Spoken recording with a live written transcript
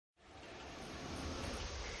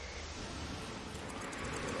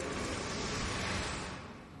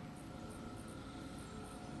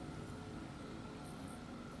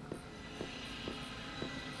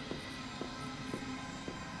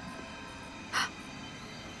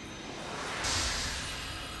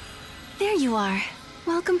There you are.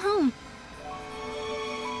 Welcome home.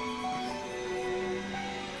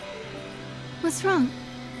 What's wrong?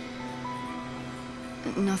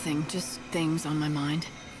 Nothing, just things on my mind.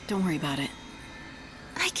 Don't worry about it.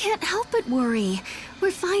 I can't help but worry.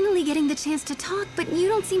 We're finally getting the chance to talk, but you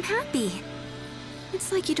don't seem happy.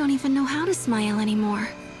 It's like you don't even know how to smile anymore.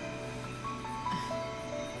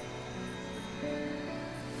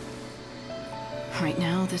 Right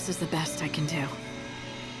now, this is the best I can do.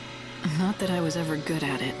 Not that I was ever good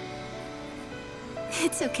at it.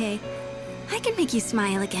 It's okay. I can make you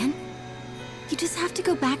smile again. You just have to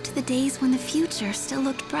go back to the days when the future still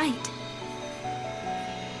looked bright.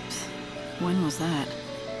 When was that?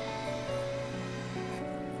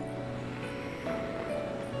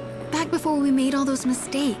 Back before we made all those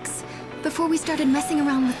mistakes. Before we started messing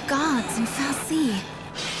around with gods and Fantasy.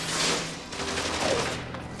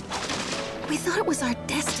 We thought it was our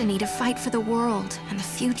destiny to fight for the world and the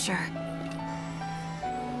future.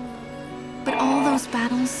 But all those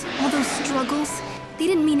battles, all those struggles, they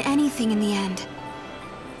didn't mean anything in the end.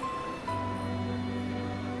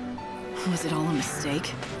 Was it all a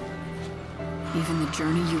mistake? Even the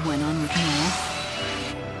journey you went on with Noel?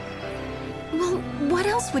 Well, what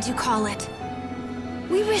else would you call it?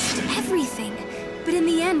 We risked everything, but in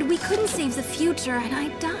the end, we couldn't save the future and I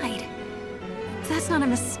died. If that's not a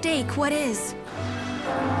mistake, what is?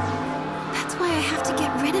 That's why I have to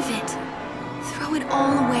get rid of it. Throw it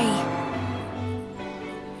all away.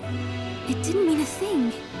 It didn't mean a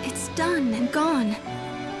thing. It's done and gone.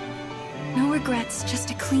 No regrets, just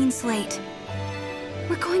a clean slate.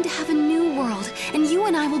 We're going to have a new world, and you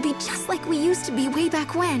and I will be just like we used to be way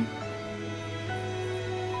back when.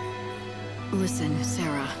 Listen,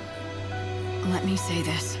 Sarah. Let me say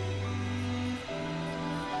this.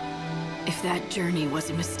 If that journey was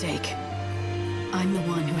a mistake, I'm the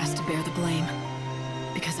one who has to bear the blame.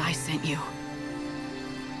 Because I sent you.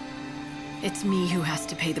 It's me who has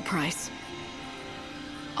to pay the price.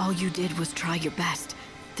 All you did was try your best.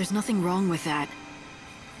 There's nothing wrong with that.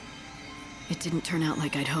 It didn't turn out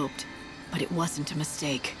like I'd hoped, but it wasn't a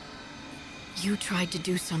mistake. You tried to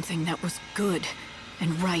do something that was good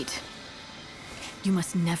and right. You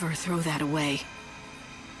must never throw that away.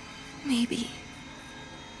 Maybe.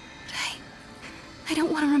 But I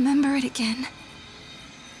don't want to remember it again.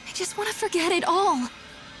 I just want to forget it all.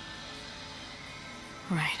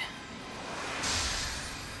 Right.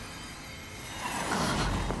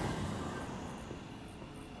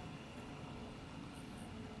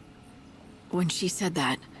 When she said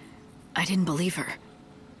that, I didn't believe her.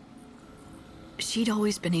 She'd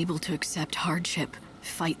always been able to accept hardship,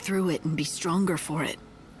 fight through it, and be stronger for it.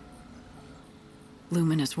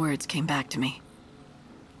 Lumina's words came back to me.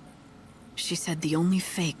 She said the only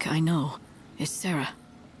fake I know is Sarah.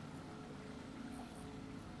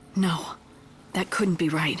 No, that couldn't be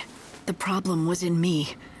right. The problem was in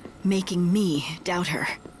me, making me doubt her.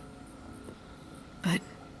 But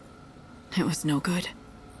it was no good.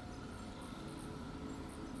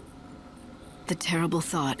 The terrible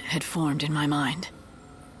thought had formed in my mind.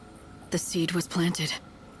 The seed was planted.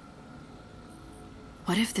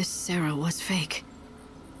 What if this Sarah was fake?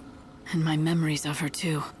 And my memories of her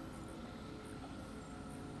too.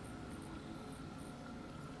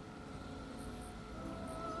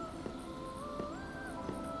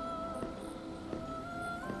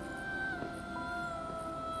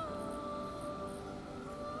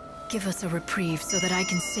 Give us a reprieve so that I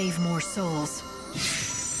can save more souls.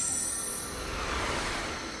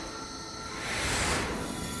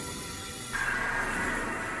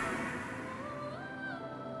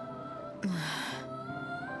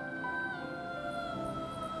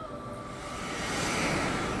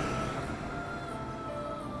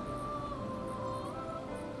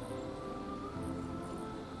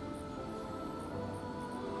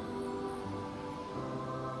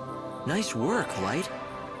 Nice work, Light.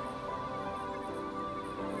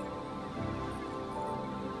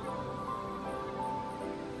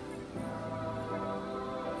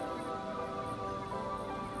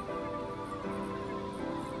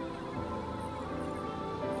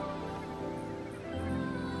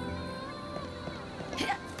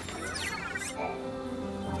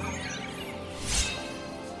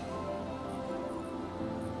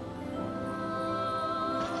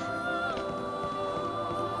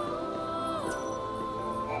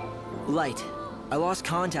 Light, I lost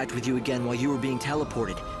contact with you again while you were being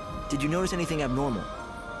teleported. Did you notice anything abnormal?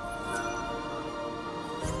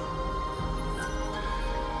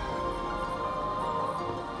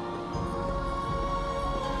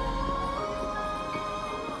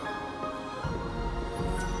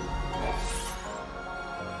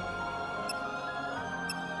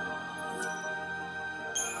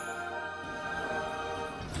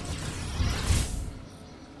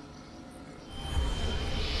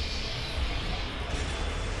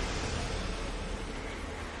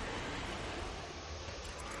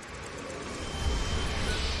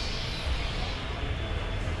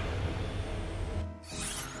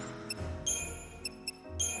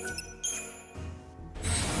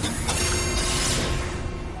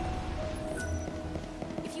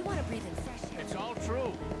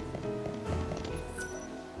 through.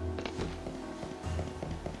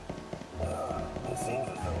 It seems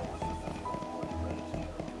as though it was just a few unwanted raised here.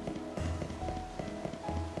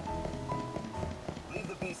 Leave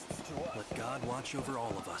the beasts to us. Let God watch over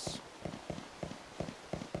all of us.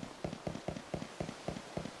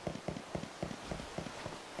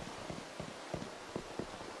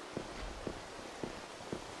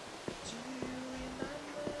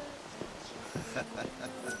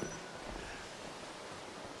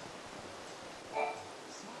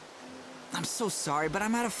 I'm so sorry, but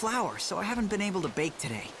I'm out of flour, so I haven't been able to bake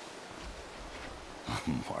today. Oh,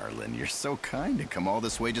 Marlon, you're so kind to come all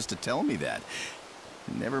this way just to tell me that.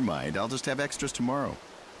 Never mind, I'll just have extras tomorrow.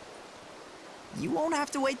 You won't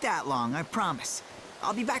have to wait that long, I promise.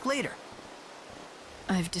 I'll be back later.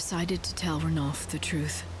 I've decided to tell Ranulf the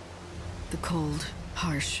truth. The cold,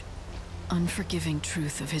 harsh, unforgiving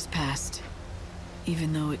truth of his past.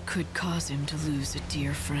 Even though it could cause him to lose a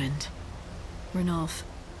dear friend. Ranulf,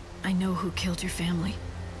 I know who killed your family.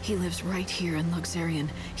 He lives right here in Luxerion.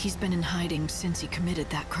 He's been in hiding since he committed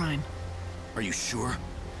that crime. Are you sure?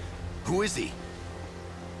 Who is he?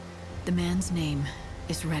 The man's name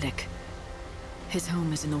is Reddick. His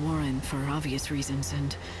home is in the Warren for obvious reasons,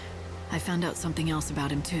 and I found out something else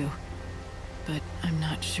about him too. But I'm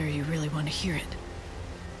not sure you really want to hear it.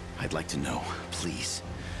 I'd like to know, please.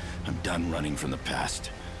 I'm done running from the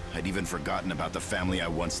past. I'd even forgotten about the family I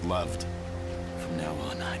once loved. From now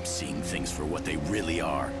on, I'm seeing things for what they really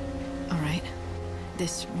are. All right.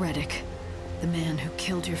 This Reddick, the man who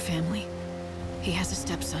killed your family, he has a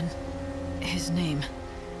stepson. His name...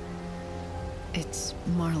 it's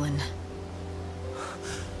Marlon.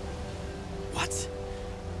 What?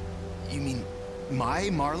 You mean my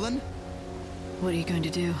Marlon? What are you going to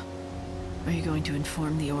do? Are you going to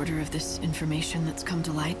inform the Order of this information that's come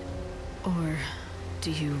to light? Or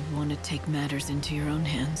do you want to take matters into your own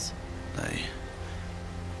hands? I'd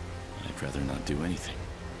rather not do anything.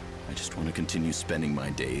 I just want to continue spending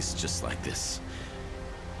my days just like this.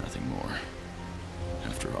 Nothing more.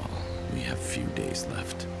 After all, we have few days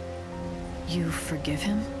left. You forgive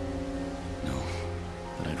him? No,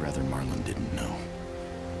 but I'd rather Marlon didn't know.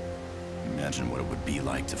 Imagine what it would be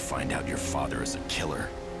like to find out your father is a killer.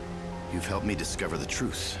 You've helped me discover the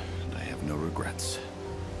truth, and I have no regrets.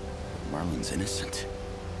 But Marlon's innocent.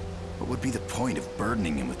 What would be the point of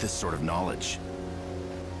burdening him with this sort of knowledge?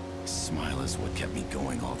 His smile is what kept me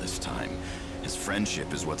going all this time. His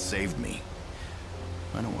friendship is what saved me.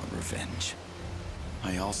 I don't want revenge.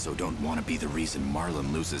 I also don't want to be the reason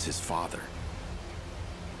Marlon loses his father.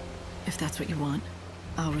 If that's what you want,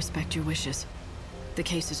 I'll respect your wishes. The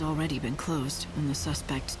case has already been closed, and the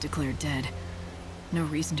suspect declared dead. No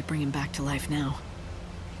reason to bring him back to life now.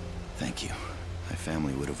 Thank you. My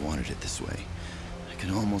family would have wanted it this way. I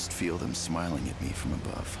can almost feel them smiling at me from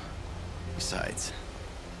above. Besides,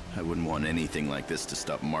 I wouldn't want anything like this to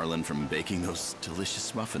stop Marlon from baking those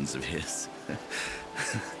delicious muffins of his.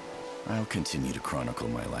 I'll continue to chronicle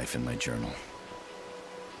my life in my journal,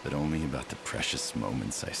 but only about the precious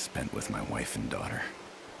moments I spent with my wife and daughter.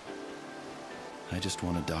 I just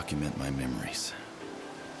want to document my memories.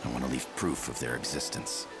 I want to leave proof of their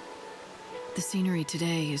existence. The scenery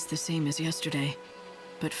today is the same as yesterday,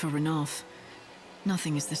 but for Ranulf,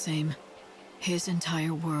 nothing is the same. His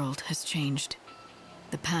entire world has changed.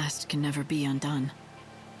 The past can never be undone.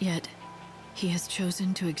 Yet, he has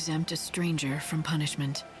chosen to exempt a stranger from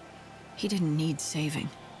punishment. He didn't need saving,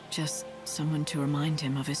 just someone to remind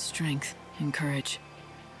him of his strength and courage.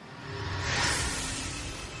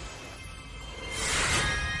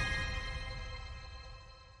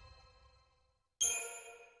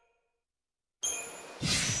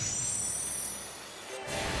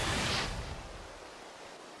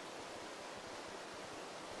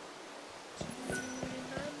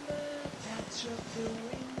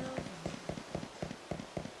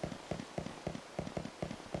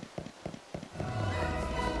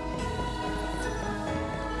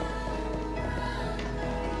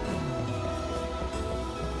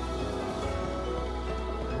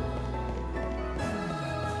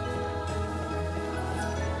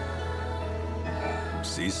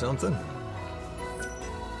 See something?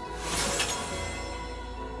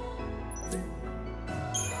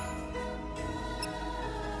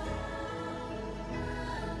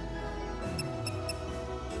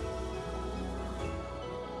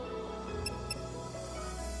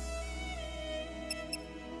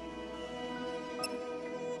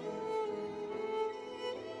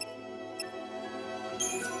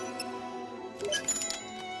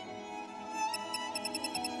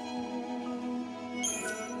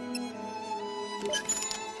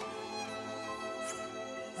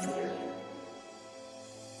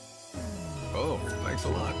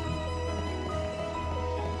 Thanks a lot.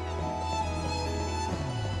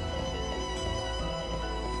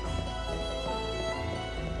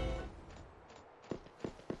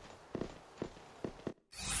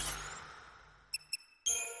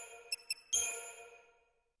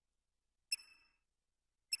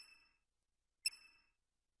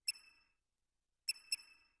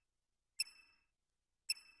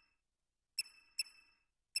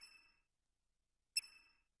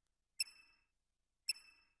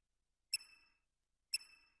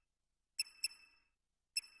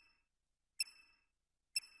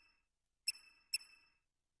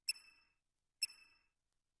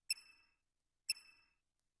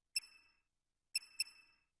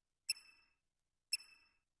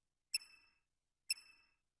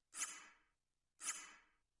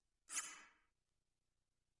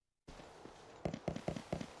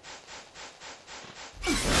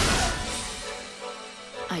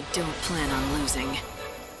 I don't plan on losing.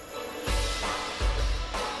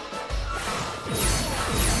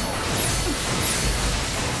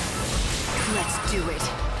 Let's do it.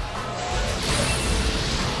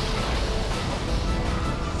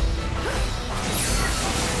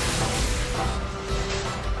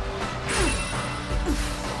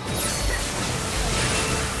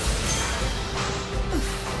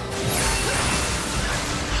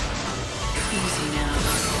 Easy now.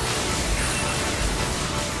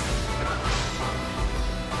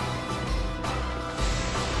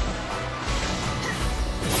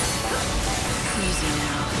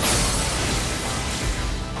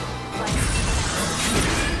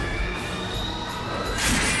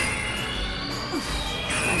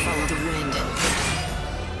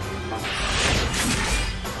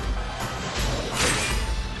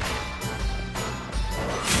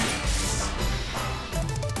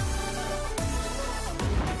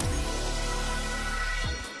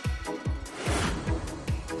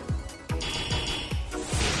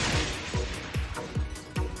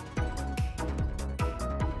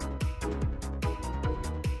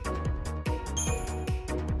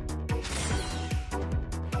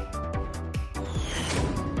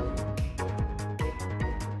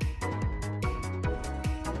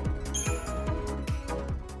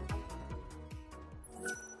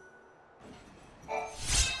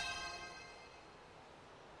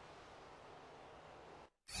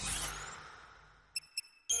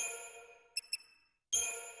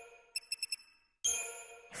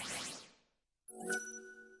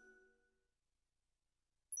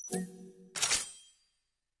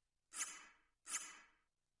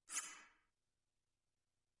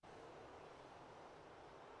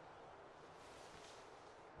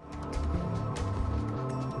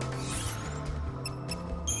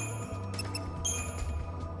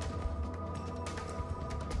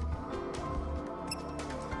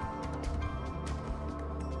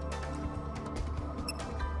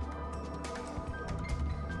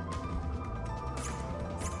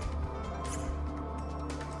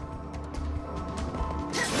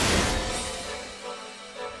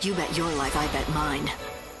 You bet your life, I bet mine.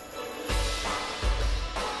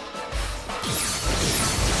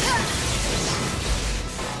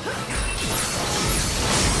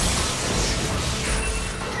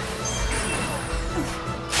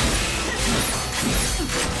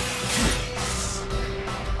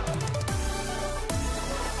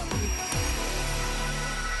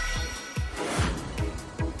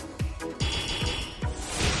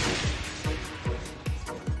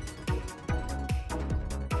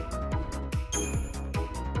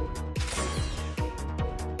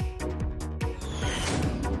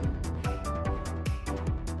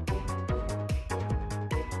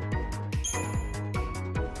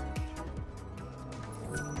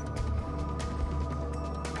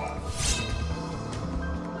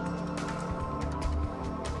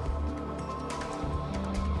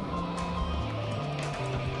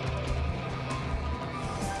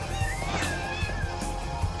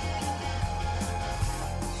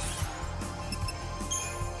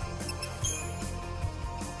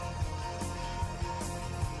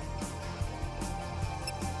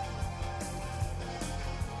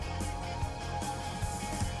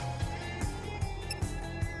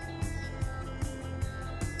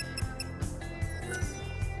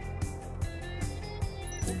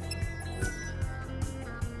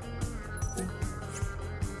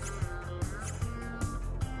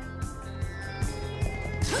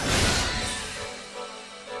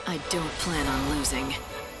 I don't plan on losing.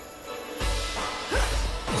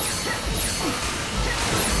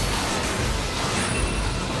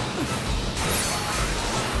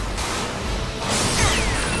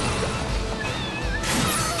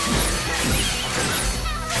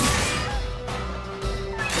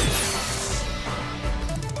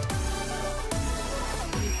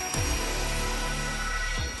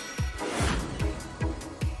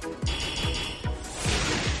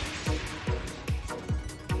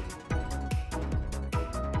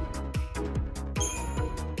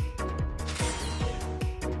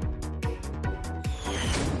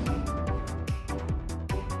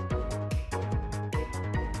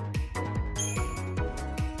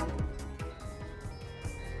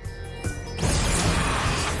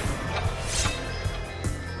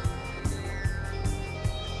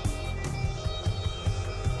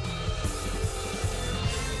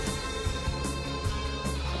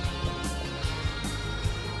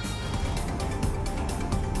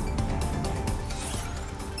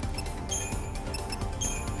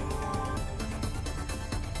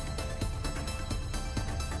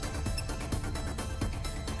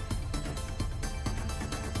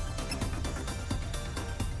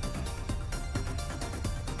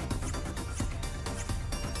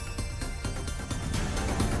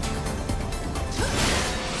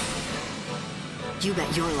 You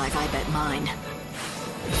bet your life, I bet mine.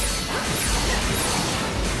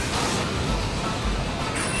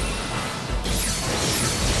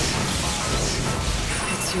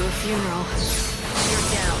 It's your funeral. You're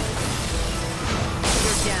down.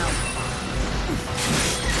 You're down.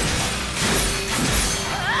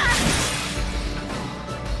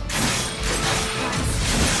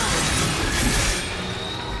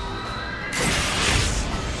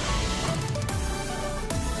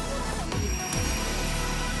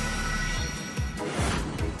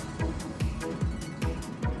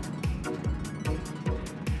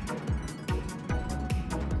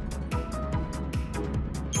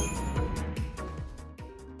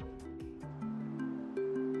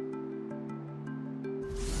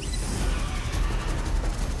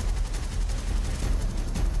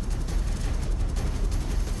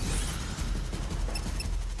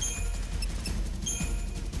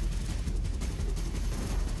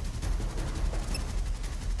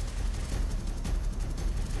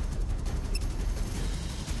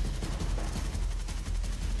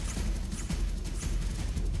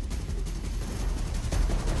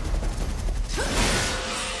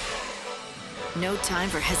 No time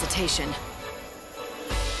for hesitation.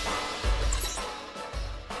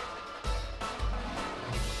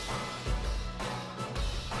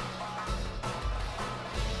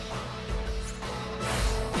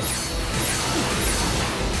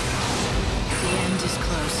 The end is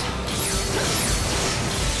close.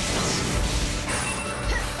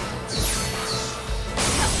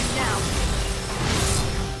 Now.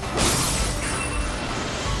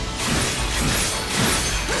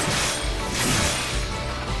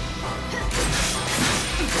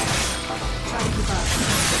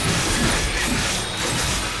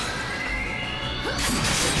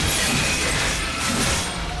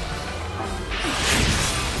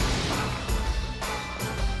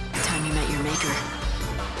 Time you met your maker.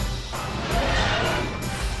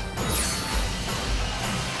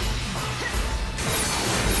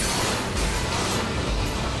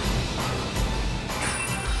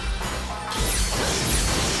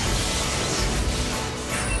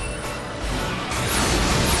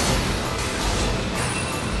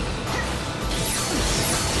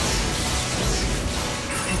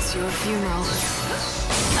 It's your funeral.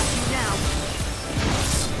 Now.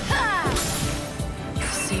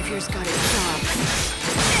 Savior's got a job.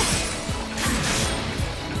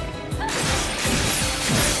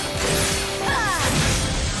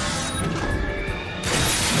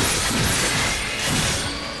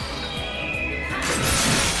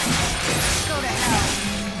 Go to hell.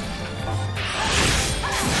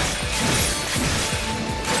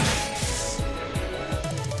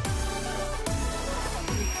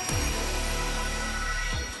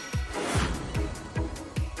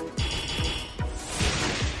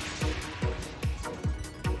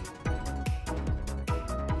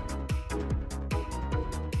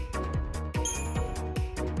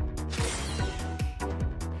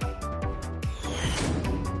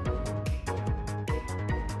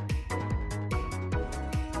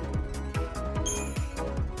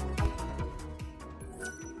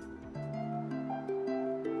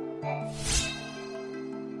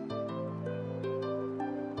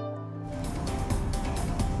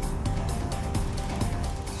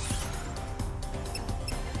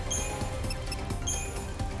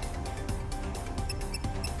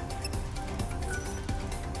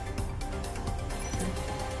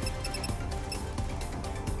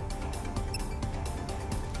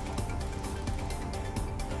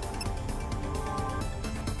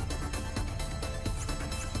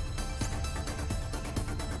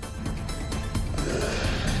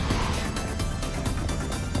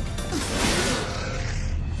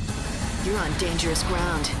 You're on dangerous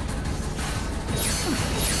ground.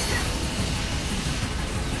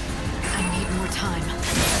 I need more time.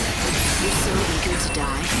 You're so eager to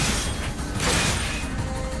die.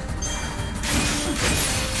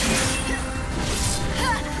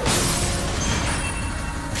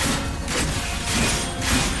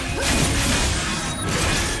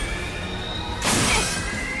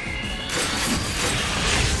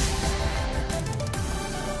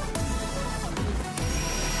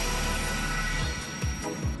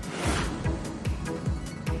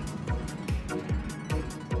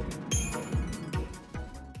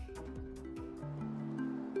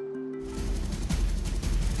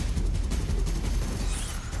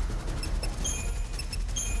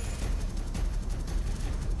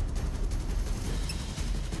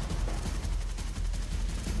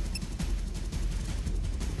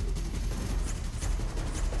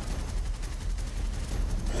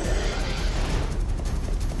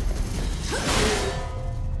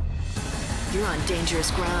 on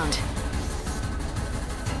dangerous ground.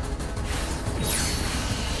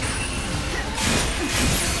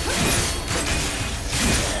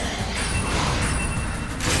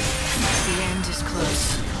 The end is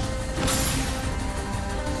close.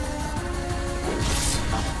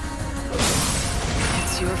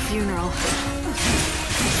 It's your funeral.